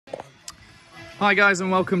Hi guys, and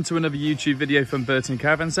welcome to another YouTube video from Burton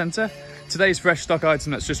Caravan Centre. Today's fresh stock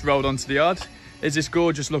item that's just rolled onto the yard is this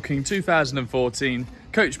gorgeous looking 2014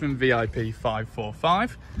 Coachman VIP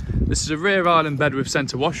 545. This is a rear island bed with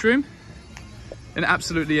centre washroom in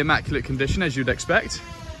absolutely immaculate condition, as you'd expect.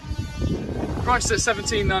 Priced at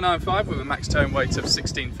 $17,995 with a max towing weight of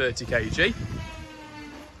 1630 kg.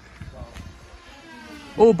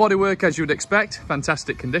 All bodywork as you would expect,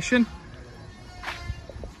 fantastic condition.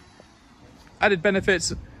 Added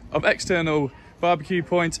benefits of external barbecue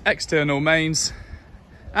point, external mains,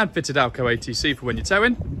 and fitted Alco ATC for when you're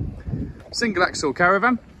towing. Single axle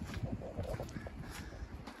caravan.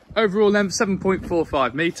 Overall length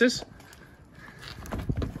 7.45 metres.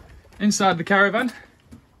 Inside the caravan,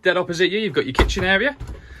 dead opposite you, you've got your kitchen area.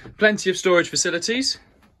 Plenty of storage facilities.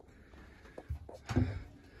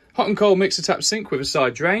 Hot and cold mixer tap sink with a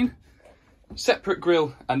side drain. Separate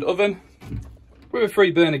grill and oven, with a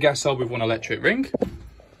 3-burner gas hob with 1 electric ring.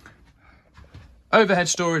 Overhead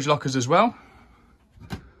storage lockers as well.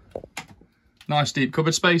 Nice deep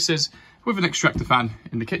cupboard spaces with an extractor fan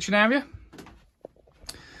in the kitchen area.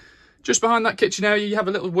 Just behind that kitchen area you have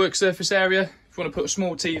a little work surface area if you want to put a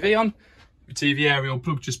small TV on. The TV area will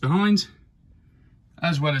plug just behind,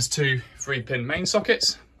 as well as 2 3-pin main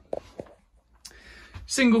sockets.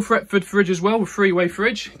 Single Fretford fridge as well with 3-way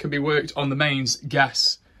fridge. Can be worked on the mains,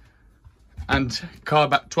 gas and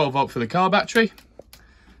 12 volt for the car battery.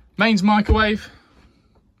 Mains microwave.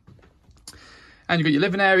 And you've got your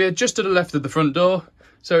living area just to the left of the front door.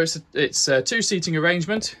 So it's a 2-seating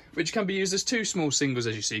arrangement, which can be used as 2 small singles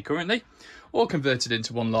as you see currently, or converted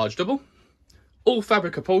into 1 large double. All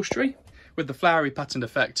fabric upholstery with the flowery patterned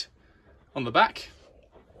effect on the back.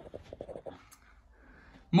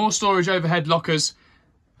 More storage overhead lockers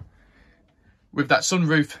with that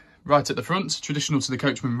sunroof right at the front, traditional to the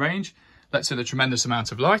Coachman range. Lets in a tremendous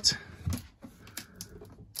amount of light.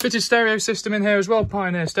 Fitted stereo system in here as well,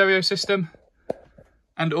 Pioneer stereo system.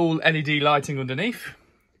 And all LED lighting underneath,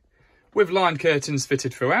 with lined curtains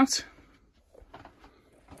fitted throughout.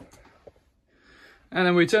 And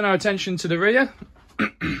then we turn our attention to the rear.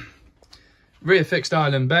 Rear fixed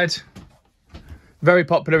island bed. Very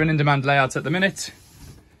popular and in-demand layout at the minute.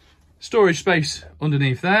 Storage space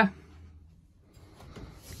underneath there.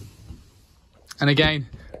 And again,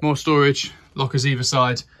 more storage, lockers either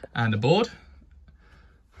side, and a board.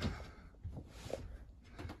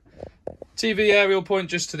 TV aerial point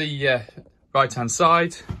just to the right hand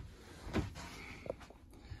side.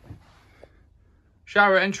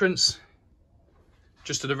 Shower entrance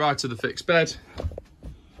just to the right of the fixed bed.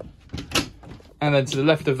 And then to the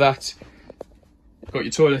left of that, you've got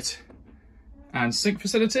your toilet and sink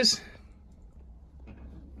facilities.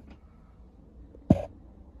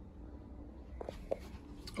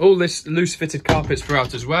 All this loose fitted carpets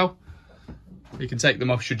throughout as well. You can take them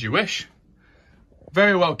off should you wish.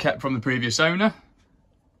 Very well kept from the previous owner.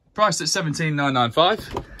 Priced at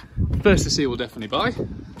 $17,995. First to see will definitely buy.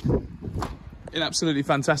 In absolutely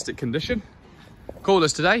fantastic condition. Call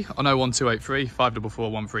us today on 01283 544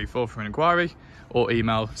 134 for an inquiry, or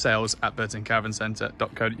email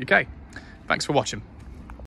sales@burtoncaravancentre.co.uk. Thanks for watching.